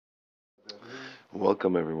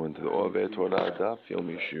Welcome everyone to the Ove Torah Daf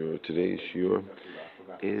Yomi Shiur. Today's Shiur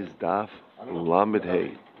is Daf Lamed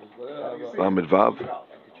Hey, Lamed Vav,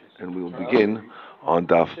 and we will begin on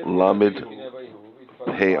Daf Lamed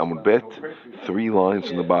Hey Amud Bet, 3 lines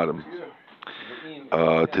from the bottom.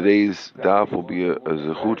 Today's Daf will be a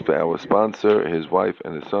zechut for our sponsor, his wife,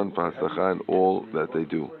 and his son, for Hatzlacha, and all that they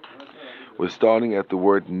do. We're starting at the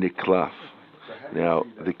word Niklaf. Now,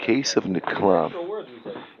 the case of Niklaf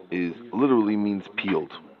literally means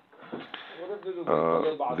peeled.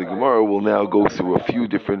 The Gemara will now go through a few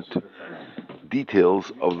different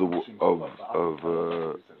details of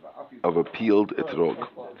a peeled etrog.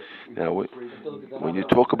 Now, when you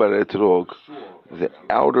talk about etrog, the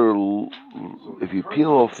outer, if you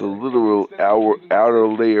peel off the literal outer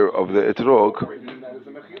layer of the etrog,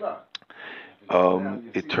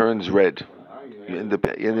 it turns red. You end up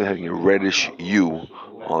having a reddish hue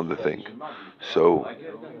on the thing. So,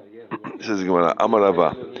 says the Gemara,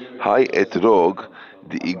 Amarava, Hai etrog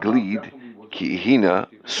the iglid ki hina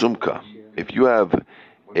sumka. If you have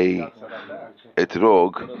a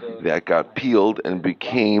etrog that got peeled and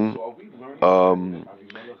became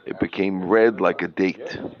red like a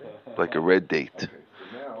date, like a red date,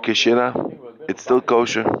 kishina, it's still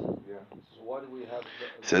kosher.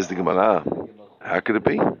 Says the Gemara, how could it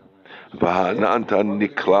be? Our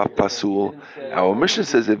Mishnah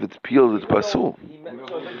says if it's peeled, it's pasul.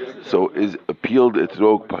 So is a peeled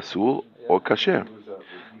etrog pasul or kasher?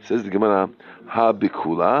 Says the Gemara, ha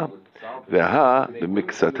bikula veha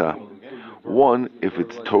b'miksata. One, if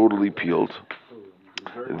it's totally peeled,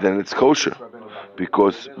 then it's kosher,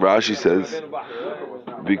 because Rashi says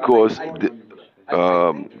because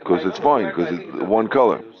it's fine, because it's one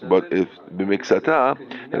color. But if b'miksata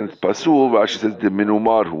and it's pasul, Rashi says the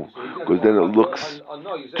minumarhu, because then it looks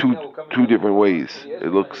two different ways.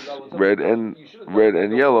 It looks red and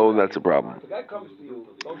yellow, and that's a problem.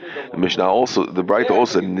 The Mishnah also, the Braita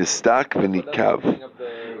also, nistak v'nikav.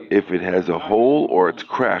 If it has a hole or it's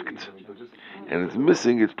cracked and it's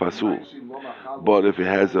missing, it's pasul. But if it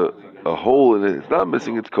has a hole in it, it's not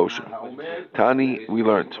missing, it's kosher. Tani, we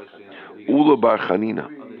learned. Ula bar Chanina,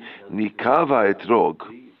 nikava etrog.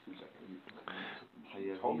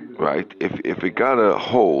 Right? If it got a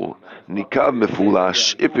hole, nikav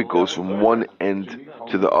mefulash. If it goes from one end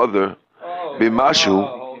to the other,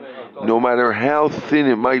 bimashu, no matter how thin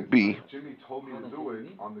it might be,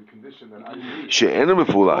 she'ena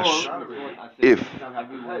mefulash. If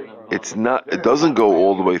it doesn't go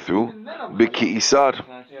all the way through, biki isar.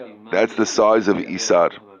 That's the size of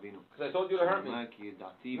isar.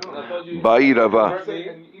 Bai Rava,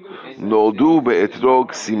 noldu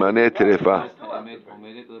be'etrog simane terefa.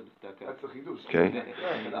 Okay,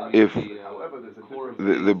 if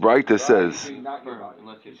the Braita says,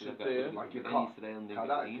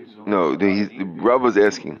 no, the Rav was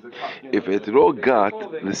asking, if etrog got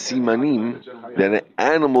the simanim that an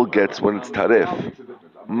animal gets when it's taref,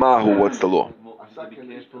 mahu, what's the law?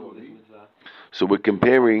 So we're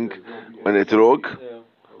comparing an etrog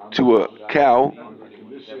to a cow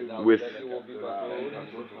with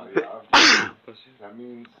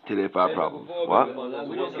terefa problem. What?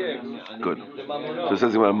 Good. So it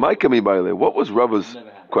says, what was Rava's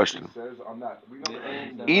question?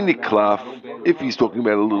 Iniklaf, if he's talking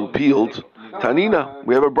about a little peeled, Tanina,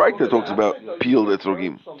 we have a break that talks about peeled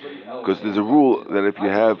etrogim. Because there's a rule that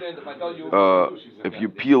if you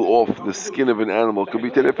peel off the skin of an animal, it could be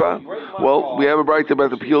terefa. Well, we have a break about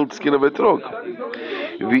the peeled skin of etrog.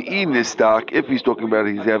 V'i nistak, if he's talking about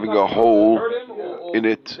he's having a hole in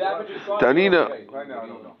it, Tanina,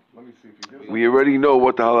 we already know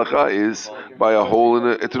what the halacha is by a hole in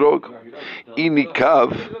an etrog.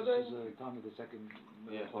 Inikav,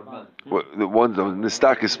 the ones the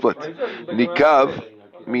stack is split. Nikav,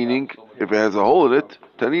 meaning if it has a hole in it,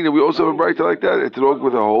 Tanina, we also have a brighter like that. Etrog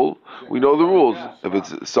with a hole, we know the rules. If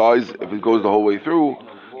it's size, if it goes the whole way through,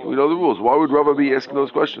 we know the rules. Why would Rava be asking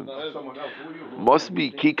those questions? Must be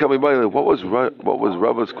key coming by. What was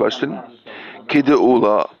Rava's question? Kida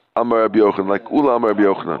Ula Amar Rabbi Yochanan, like Ula Amar Rabbi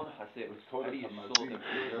Yochanan.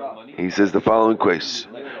 He says the following question: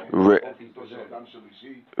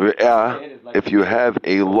 if you have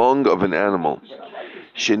a lung of an animal,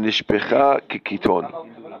 shenishpecha kikiton,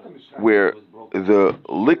 where the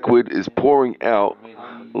liquid is pouring out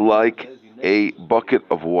like a bucket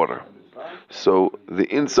of water, so the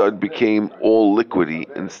inside became all liquidy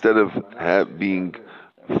instead of being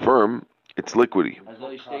firm. It's liquidy.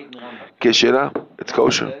 Keshera, it's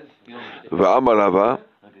kosher. V'amar Rava,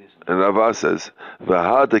 and Rava says,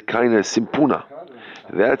 V'hada kaina simpuna.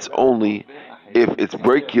 That's only if its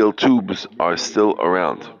brachial tubes are still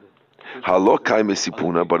around. Halokai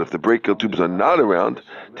mesipuna, but if the brachial tubes are not around,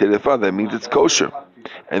 terefa, that means it's kosher.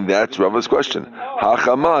 And that's Rava's question.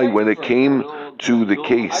 Hachamai, when it came to the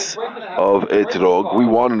case of etrog, we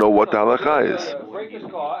want to know what the halakha is.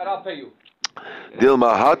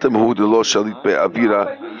 Dilma hatamu delo shalit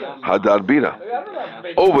be'avira hadarbira.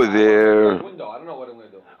 Over there,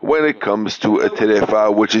 when it comes to a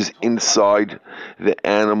terefa, which is inside the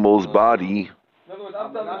animal's body,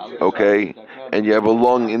 okay, and you have a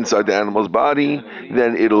lung inside the animal's body,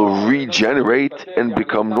 then it'll regenerate and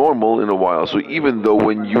become normal in a while. So even though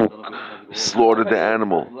when you slaughtered the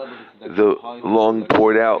animal, the lung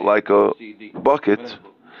poured out like a bucket,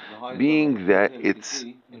 being that it's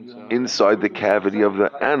inside the cavity of the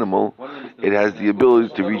animal, it has the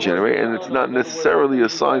ability to regenerate, and it's not necessarily a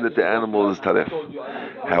sign that the animal is taref.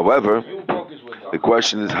 However, the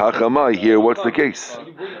question is, Hachamai, here, what's the case?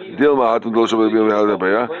 It's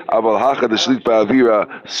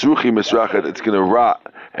going to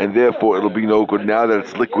rot, and therefore it'll be no good. Now that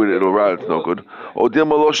it's liquid, it'll rot, it's no good. Or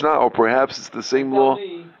perhaps it's the same law,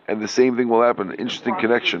 and the same thing will happen. Interesting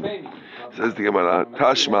connection. Says the Gemara,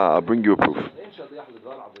 Tashma, I'll bring you a proof.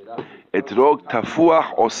 Etrog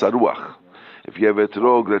tafuach or saruach. If you have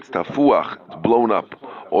etrog that's tafuach, it's blown up,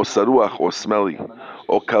 or saruach, or smelly,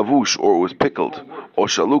 or kavush, or it was pickled, or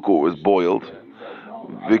shaluk, or it was boiled,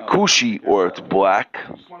 vikushi, or it's black,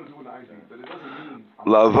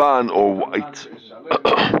 lavan, or white,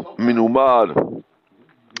 minumar,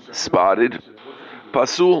 spotted,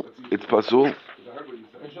 pasul, it's pasul.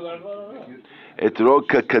 Etrog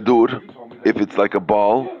kadur, if it's like a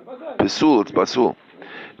ball, pasul, it's pasul.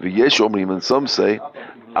 V'yesh omrim, and some say,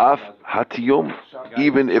 af hatiyom,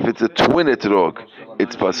 even if it's a twin etrog,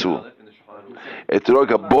 it's pasul. Etrog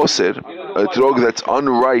haboser, etrog that's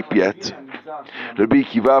unripe yet. Rabbi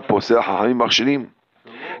Kiva posel ha'hamim machshirim.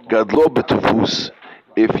 Gadlo betufus,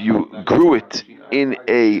 if you grew it in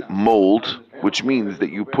a mold, which means that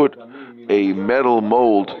you put a metal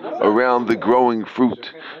mold around the growing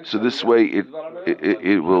fruit, so this way it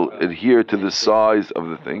will adhere to the size of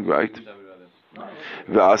the thing, right?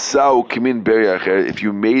 If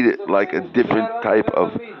you made it like a different type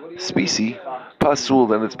of species, pasul,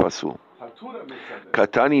 then it's pasul.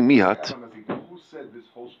 Katani mihat.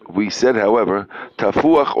 We said, however,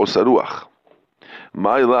 tafuach or saruach.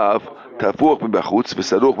 My love, tafuach b'bachutz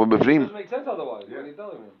v'saruach b'befrim.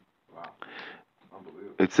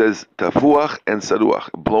 It says tafuach and saruach,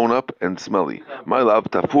 blown up and smelly. My love,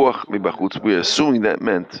 tafuach b'bachutz. We're assuming that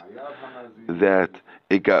meant that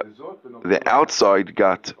it got, the outside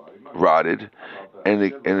got rotted, and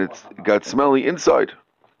it got smelly inside,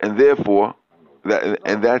 and therefore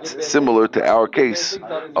that's similar to our case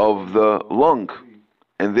of the lung,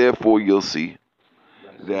 and therefore you'll see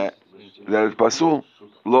that is pasul.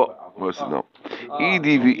 Lo, no.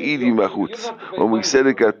 Idi v'idi machutz. When we said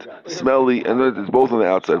it got smelly, and then it's both on the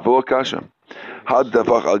outside. V'lo kasha. Had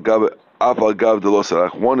dafach al gav af al gav de lo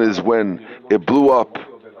sarach. One is when it blew up,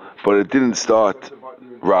 but it didn't start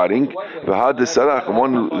rotting. V'had de sarach.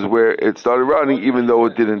 One is where it started rotting, even though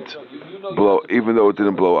it didn't blow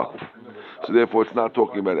up. So therefore, it's not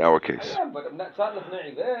talking about our case.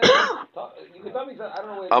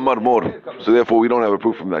 Amar Mor. So therefore, we don't have a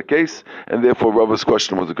proof from that case, and therefore, Rava's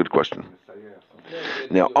question was a good question.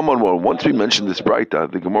 Now, Amar Mor. Once we mention this Braita,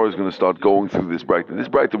 the Gemara is going to start going through this Braita. This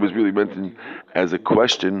Braita was really mentioned as a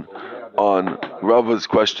question on Rava's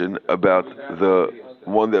question about the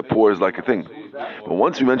one that pours like a thing. But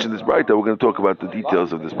once we mention this Braita, we're going to talk about the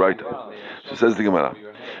details of this Braita. So says the Gemara.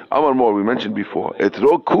 Amar Mor, we mentioned before,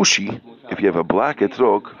 etrog kushi, if you have a black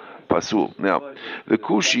etrog, pasul. Now, the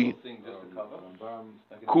kush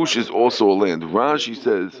is also a land. Rashi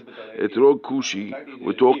says, etrog kushi,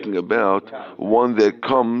 we're talking about one that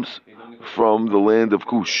comes from the land of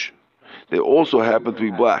Kush. They also happen to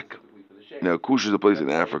be black. Now, Kush is a place in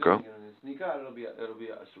Africa,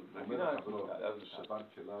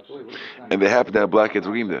 and they happen to have black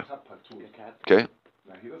etrogim there. Okay?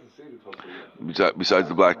 Besides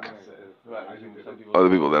the black other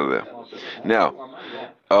people that are there. Now,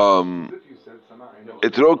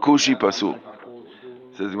 etrog kushi pasul.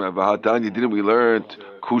 Says didn't we learn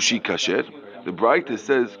kushi kasher? The Braita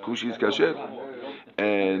says kushi is kasher,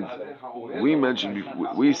 and we mentioned,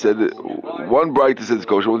 we said that one Braita says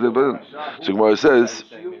kosher, was it? So Gemara says,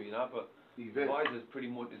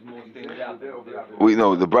 we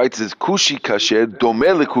know the Braita says kushi kasher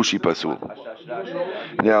domele kushi pasul.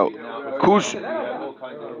 Now, kush,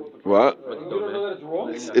 what?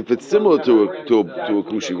 If it's similar to a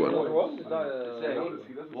kushi one.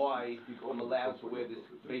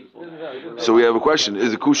 So we have a question: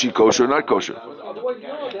 is a kushi kosher or not kosher?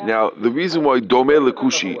 Now, the reason why Domeh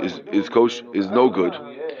Lekushi is no good,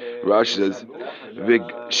 Rashi says,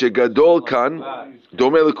 Shegadol Kan,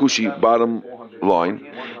 Domeh Lekushi, bottom line,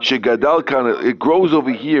 Shegadal Kan, it grows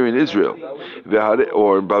over here in Israel,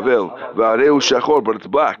 or in Bavel, V'hareu Shachor, but it's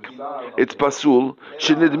black. It's Pasul,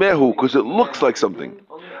 Shenidmehu, because it looks like something.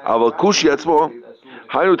 Aval Kushi Atzmo,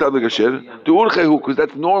 Hainu Tab Kasher, Du'urchehu, because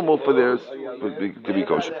that's normal for theirs to be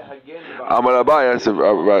kosher. Amar Abaya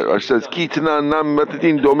says, Ki Tanan Nam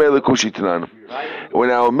Matatin Domeh Lekushi Tanan.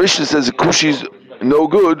 When our Mishnah says Kushi's no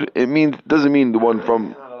good, it doesn't mean the one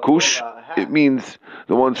from Kush, it means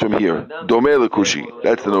the ones from here. Domeh Lekushi,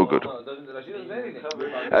 that's the no good.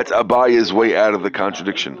 That's Abaya's way out of the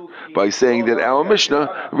contradiction by saying that our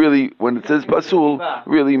Mishnah really, when it says Pasul,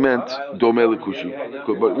 really meant Domeh Lekushi,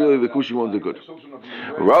 but really the Kushi ones are good.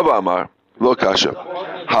 Rav Amar Lo Kasha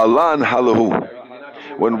Halan Halahu.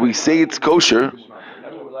 When we say it's kosher,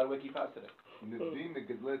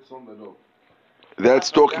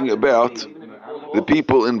 that's talking about the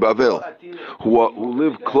people in Bavel who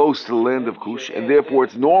live close to the land of Kush, and therefore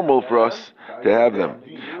it's normal for us to have them.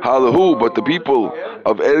 Halahu, but the people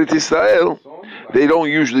of Eretz Israel, they don't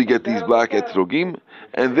usually get these black etrogim,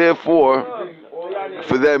 and therefore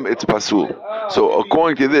for them it's pasul. So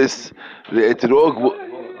according to this, the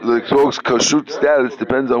etrog's kashrut status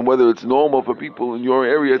depends on whether it's normal for people in your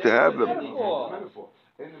area to have them.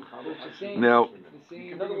 Now,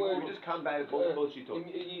 in other words, we just come back to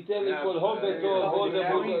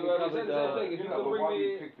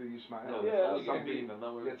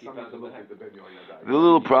the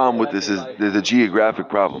little problem with this is there's a geographic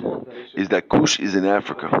problem. Is that Kush is in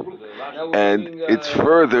Africa, and it's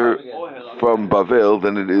further from Bavel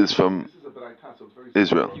than it is from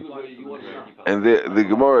Israel. And the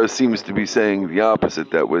Gemara seems to be saying the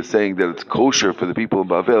opposite, that we're saying that it's kosher for the people of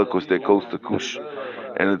Bavel because they're close to Kush.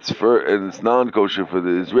 And it's non-kosher for the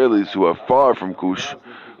Israelis who are far from Kush,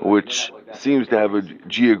 which seems to have a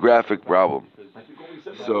geographic problem.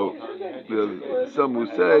 So some who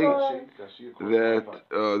say that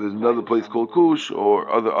there's another place called Kush,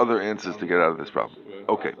 or other answers to get out of this problem.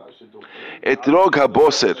 Okay. Etrog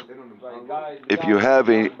haboser. If you have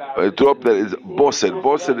a drop that is boser,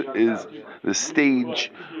 boser is the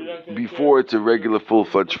stage before it's a regular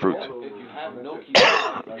full-fledged fruit.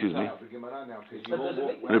 Excuse me.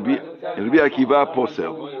 Rabbi Akiva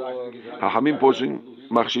posel. Hachamim posing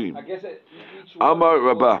machshirim. Amar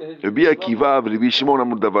Rabba. Rabbi Akiva v'Rabbi Shimon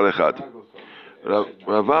amud davar echad.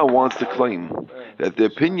 Rava wants to claim that the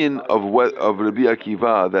opinion of Rabbi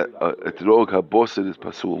Akiva that etrog haboser is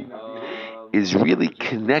pasul is really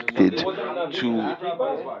connected to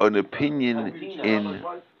an opinion in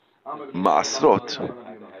Ma'asrot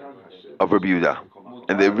of Rabbi Yehuda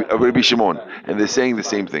and Rabbi Shimon, and they're saying the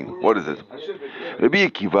same thing. What is it? Rabbi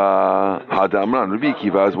Akiva Hadamran. Rabbi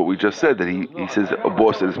Akiva is what we just said, that he says a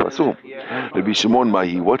boss that is pasul. Rabbi Shimon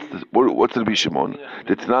Mahi. What's Rabbi Shimon?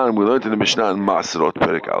 The Tanan we learned in the Mishnah in Ma'asrot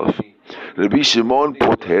Perek Aleph. Rabbi Shimon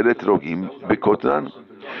poteret rogim bekotnan.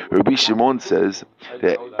 Rabbi Shimon says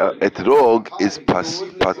that etrog is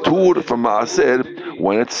patur from maaser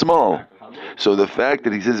when it's small. So the fact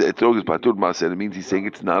that he says etrog is patur maaser, it means he's saying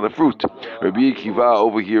it's not a fruit. Rabbi Akiva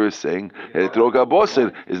over here is saying that etrog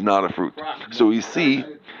haboser is not a fruit. So we see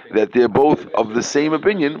that they're both of the same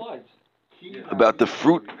opinion about the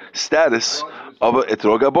fruit status of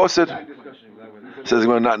etrog haboser. Says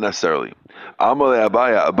well, not necessarily. Amalei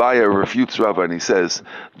Abaya refutes Rava and he says,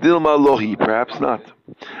 Dilma lohi, perhaps not.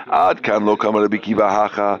 Ad kan lo kama Rabbi Akiva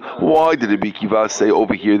hacha. Why did Rabbi Akiva say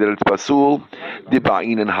over here that it's pasul?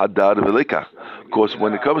 Diba'in and hadar velika. Of course,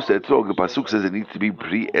 when it comes to etrog, the pasuk says it needs to be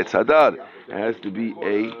pri etz hadar. It has to be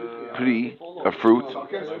a fruit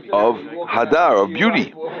of hadar, of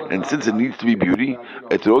beauty. And since it needs to be beauty,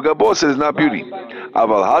 etrog haboser is not beauty.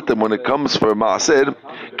 Aval hatam, when it comes for maaser,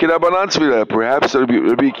 perhaps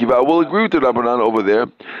Rabbi Akiva will agree with the Rabbanan over there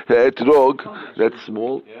that etrog, that's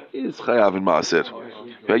small, is chayav in maaser.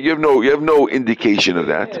 You have no indication of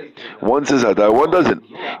that. One says hadar, one doesn't.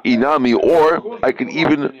 Inami, or I can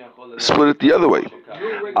even split it the other way.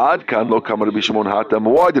 Ad kan lo kama Rabbi Shimon hatam.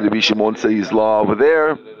 Why did Rabbi Shimon say his law over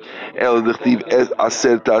there? El dechtiv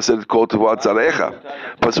aser taser kol tevuat zarecha.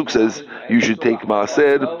 Pasuk says you should take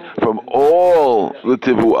maaser from all the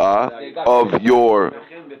tevuah of your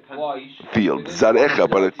field, zarecha,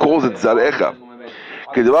 but it calls it zarecha.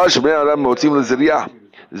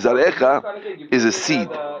 Zarecha is a seed,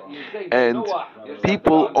 and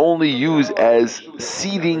people only use as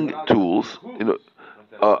seeding tools,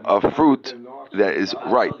 a fruit that is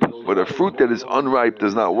ripe, but a fruit that is unripe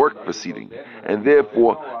does not work for seeding, and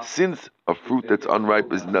therefore, since a fruit that's unripe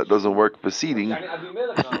doesn't work for seeding,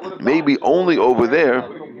 maybe only over there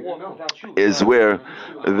is where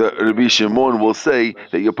the Rabbi Shimon will say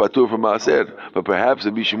that you're patur from maaser, but perhaps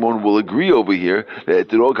Rabbi Shimon will agree over here that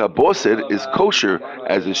etrog haboser is kosher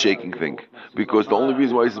as a shaking thing, because the only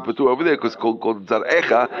reason why he's patur over there because called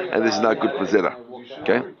zarecha, and this is not good for zera.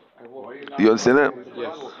 Okay, do you understand that?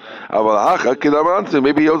 Yes.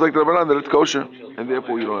 Maybe he holds like the Rabbanan that it's kosher, and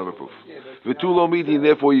therefore you don't have a proof. V'tulo miti, and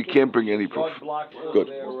therefore you can't bring any proof. Good.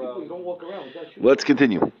 Let's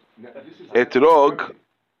continue. Etrog,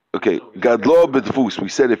 okay, gadlo b'dfus. We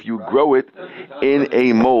said if you grow it in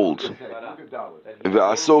a mold,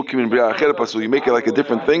 you make it like a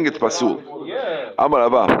different thing, it's pasul. Amar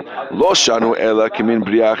Abba, lo shanu ela kimin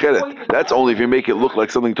bria acheret. That's only if you make it look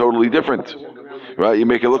like something totally different. Right, you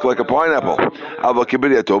make it look like a pineapple.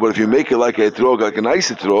 But if you make it like a etrog, like a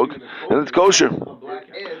nice etrog, then it's kosher.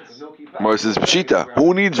 Mar says Pshita.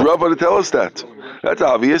 Who needs Rava to tell us that? That's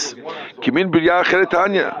obvious. Kimin b'riyah acheret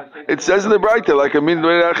tanya. It says in the Braita like a min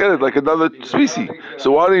b'riyah acheret, like another species.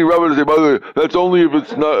 So why do you Rava to say, by the way, that's only if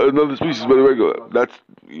it's not another species but a regular? That's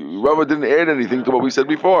Rava didn't add anything to what we said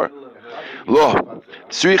before. Lo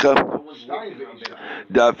tzricha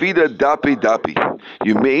dafida dapi.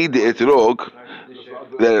 You made the etrog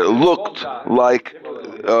that it looked like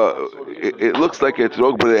it looks like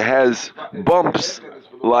etrog, but it has bumps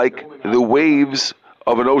like the waves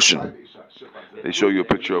of an ocean. They show you a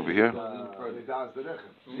picture over here,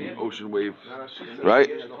 the ocean wave,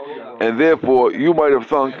 right? And therefore, you might have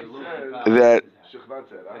thought that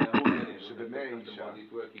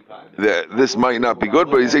this might not be good,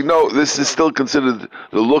 but he's saying no, this is still considered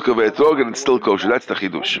the look of etrog, and it's still kosher. That's the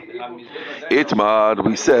chidush. Itmar,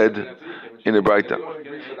 we said in the Braita.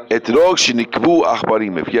 Etrog shenikvu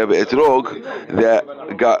achbarim. If you have an etrog that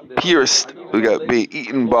got pierced, got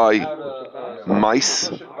eaten by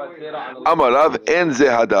mice, Amarav en ze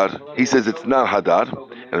hadar. He says it's not hadar,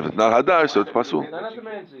 and if it's not hadar, so it's pasul.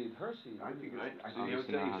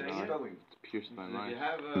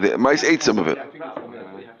 The mice ate some of it.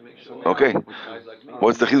 Okay.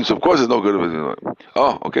 What's the chiddush? Of course, it's no good of it.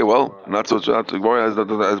 Oh, okay. Well, not so. Gemara has a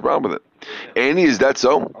problem with it. Any is that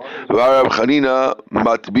so? Rab Chanina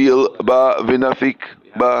matbil ba v'nafik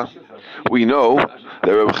ba. We know that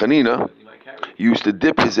Rab Chanina used to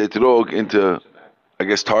dip his etrog into, I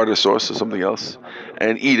guess, tartar sauce or something else,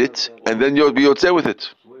 and eat it, and then you'll be yotzeh with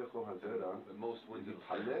it.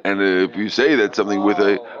 And if you say that something with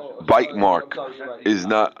a bite mark is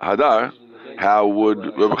not hadar, how would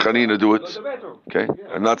Rab Chanina do it? Okay,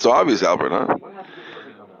 and not so obvious, Albert, huh?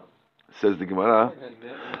 Says the Gemara.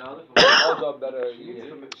 How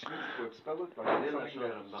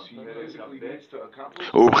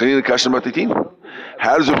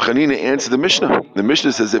does Reb Chanina answer the Mishnah? The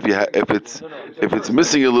Mishnah says if it's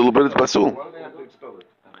missing a little bit, it's pasul.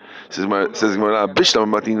 Says Gemara, the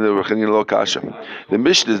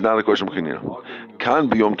Mishnah is not a question of Chanina. Kan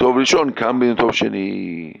be Yom Tov Rishon, kan be Yom Tov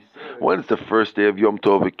Sheni. When it's the first day of Yom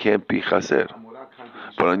Tov, it can't be chaser.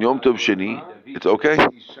 But on Yom Tov Sheni, it's okay.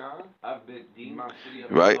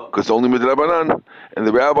 Right? Because it's only midrabanan, and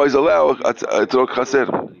the rabbis allow etrog chaser.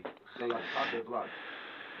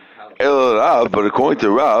 El Rav, but according to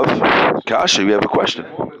Rav, Kasha, we have a question.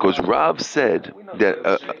 Because Rav said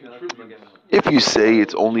that if you say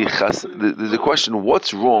it's only chaser, there's a question: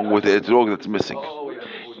 what's wrong with the etrog that's missing?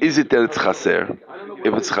 Is it that it's chaser?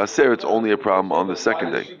 If it's chaser, it's only a problem on the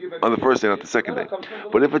second day, on the first day, not the second day.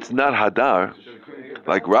 But if it's not hadar,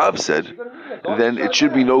 like Rav said, then it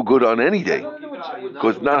should be no good on any day.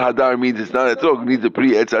 Because not hadar means it's not etrog, it means the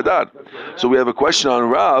pre-etz hadar. So we have a question on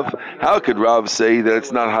Rav. How could Rav say that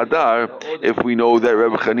it's not hadar if we know that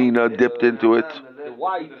Reb Chanina dipped into it?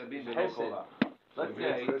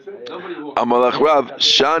 Amalach Rav,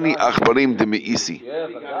 Shani Achbarim de Meisi.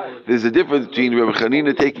 There's a difference between Reb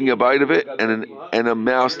Chanina taking a bite of it and a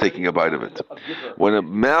mouse taking a bite of it. When a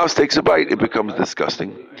mouse takes a bite, it becomes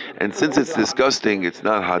disgusting. And since it's disgusting, it's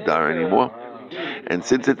not hadar anymore. And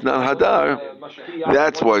since it's not hadar,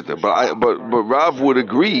 that's why. But Rav would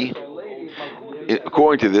agree.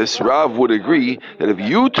 According to this, Rav would agree that if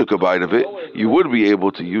you took a bite of it, you would be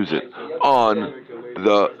able to use it on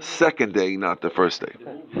the second day, not the first day.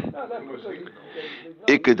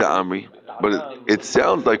 Ikka da Amri, but it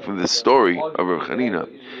sounds like from the story of Rav Chanina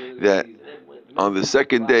that on the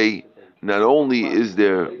second day, not only is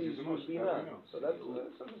there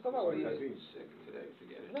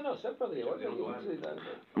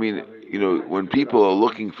I mean, when people are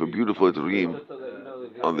looking for beautiful etrogim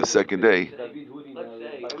on the second day,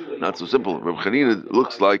 not so simple. Reb Chanina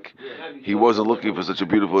looks like he wasn't looking for such a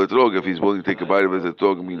beautiful etrog if he's willing to take a bite of his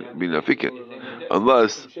etrog and be nafiket.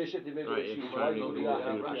 unless.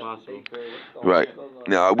 Right.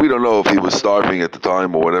 Now, we don't know if he was starving at the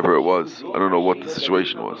time or whatever it was. I don't know what the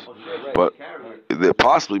situation was. But there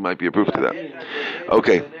possibly might be a proof to that.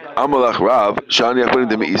 Okay. Amalach Rav, Shani Achmanim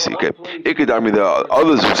de Meisi. Okay. Ikadami, there are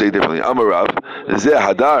others who say differently. Amar Rav, Zeh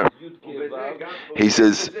Hadar. He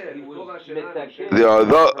says, there are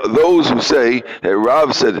those who say that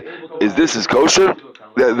Rav said, is this kosher?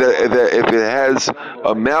 That if it has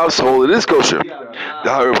a mouse hole, it is kosher.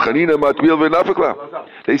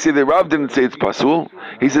 They say that Rav didn't say it's pasul.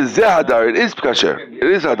 He says Zeh Hadar, it is kosher. It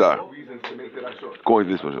is Hadar. Going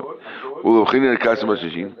to this one.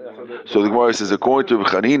 So the Gemara says, according to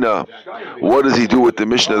Chanina, what does he do with the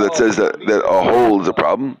Mishnah that says that a hole is a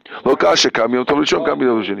problem? Like we said,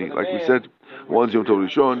 one's Yom Tov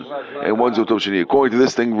Rishon and one's Yom Tov Sheni. According to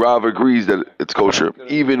this thing, Rav agrees that it's kosher,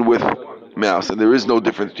 even with mouse, and there is no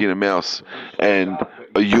difference between a mouse and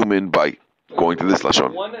a human bite. According to this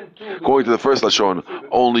Lashon. According to the first Lashon,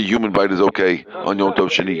 only human bite is okay on Yom Tov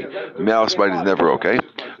Sheni. Mouse bite is never okay.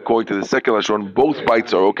 According to the second Lashon, both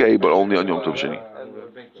bites are okay, but only on Yom Tov Sheni.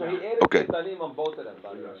 Okay.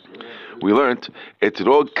 We learned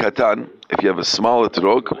etrog katan. If you have a small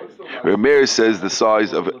etrog, Rameir says the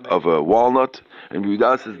size of a walnut, and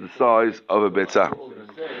Yehuda says the size of a betzah.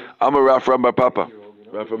 Amar Rav Bar Papa.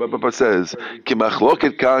 Rav Bar Papa says, "Ki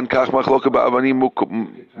machloket kan kach machloket ba'avanim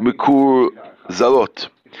mikur zalot."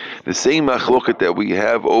 The same machloket that we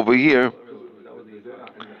have over here,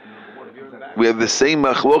 we have the same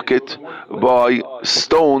machloket by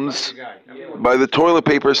stones. By the toilet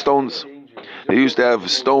paper stones. They used to have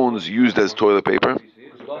stones used as toilet paper.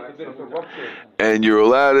 And you're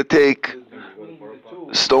allowed to take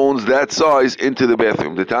stones that size into the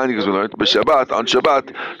bathroom. The Tanya we learned, on Shabbat,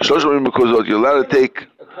 you're allowed to take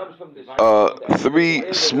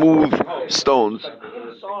 3 smooth stones.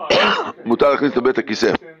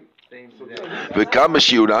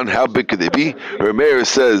 How big could they be? Rameir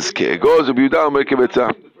says,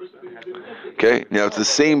 okay, now it's the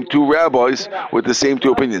same 2 rabbis with the same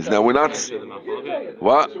 2 opinions. Now we're not.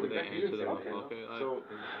 What?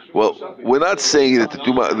 Well, we're not saying that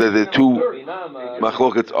the two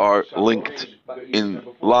machlokets are linked in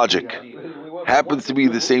logic. Happens to be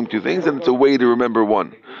the same 2 things, and it's a way to remember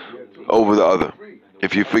one over the other.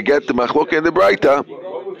 If you forget the machloket and the braita,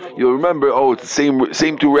 you'll remember. Oh, it's the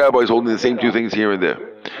same 2 rabbis holding the same 2 things here and there.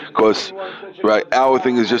 Because, right, our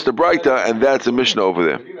thing is just a braita, and that's a Mishnah over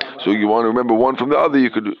there. So you want to remember one from the other, you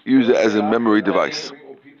could use it as a memory device.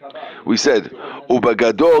 We said,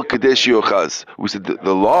 Ubagadol Kadesh Yochaz. We said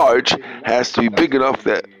the large has to be big enough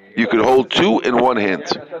that you could hold 2 in one hand.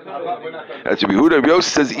 That's Rabbi Yehuda. Rabbi Yossi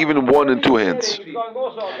says even 1 in 2 hands.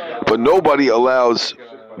 But nobody allows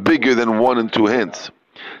bigger than 1 in 2 hands.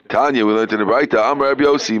 Tanya, we learned in the Braita, Amar Rabbi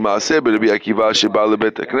Yossi, Maaseh Rabbi Akiva sheba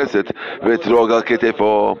lebet hakneset ve'etrog al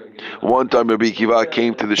ketefo. One time Rabbi Akiva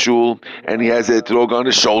came to the shul and he has a etrog on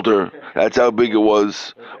his shoulder. That's how big it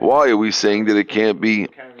was. Why are we saying that it can't be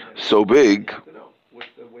so big?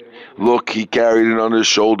 Look, he carried it on his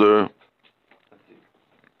shoulder.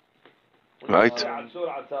 Right?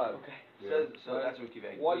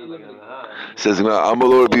 Says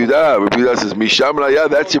Amalor Rabbi Yehuda. Rabbi Yehuda says Misham Raya.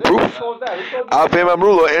 That's your proof. Afem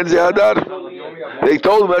Amrulo Enze Hadar. They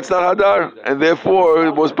told him that's not Hadar, and therefore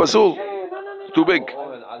it was pasul. Too big.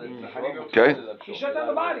 Okay. He shut down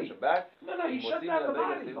the body. No, he shut down the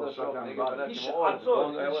body. He shut down.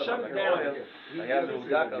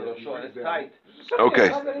 Okay.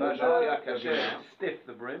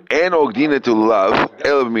 And ogdina to lulav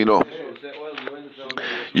elav mino.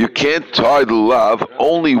 You can't tie the lulav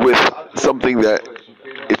only with something that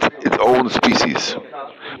its own species,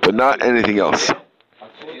 but not anything else.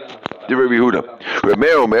 Rabbi Yehuda.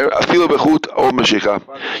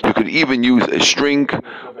 You could even use a string,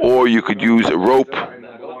 or you could use a rope,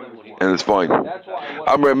 and it's fine.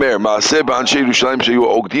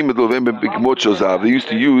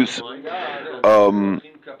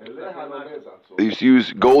 They used to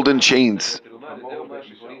use golden chains.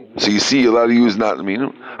 So you see, you're allowed to use not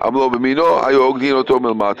mino.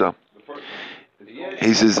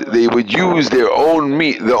 He says they would use their own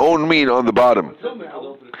meat on the bottom,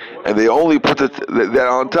 and they only put that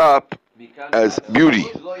on top as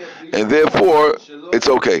beauty, and therefore it's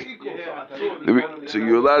okay. So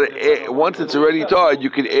you're allowed to add, once it's already tied, you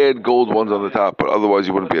can add gold ones on the top, but otherwise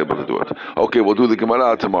you wouldn't be able to do it. Okay, we'll do the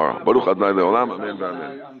Gemara tomorrow. Baruch Adonai Le'olam.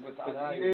 Amen.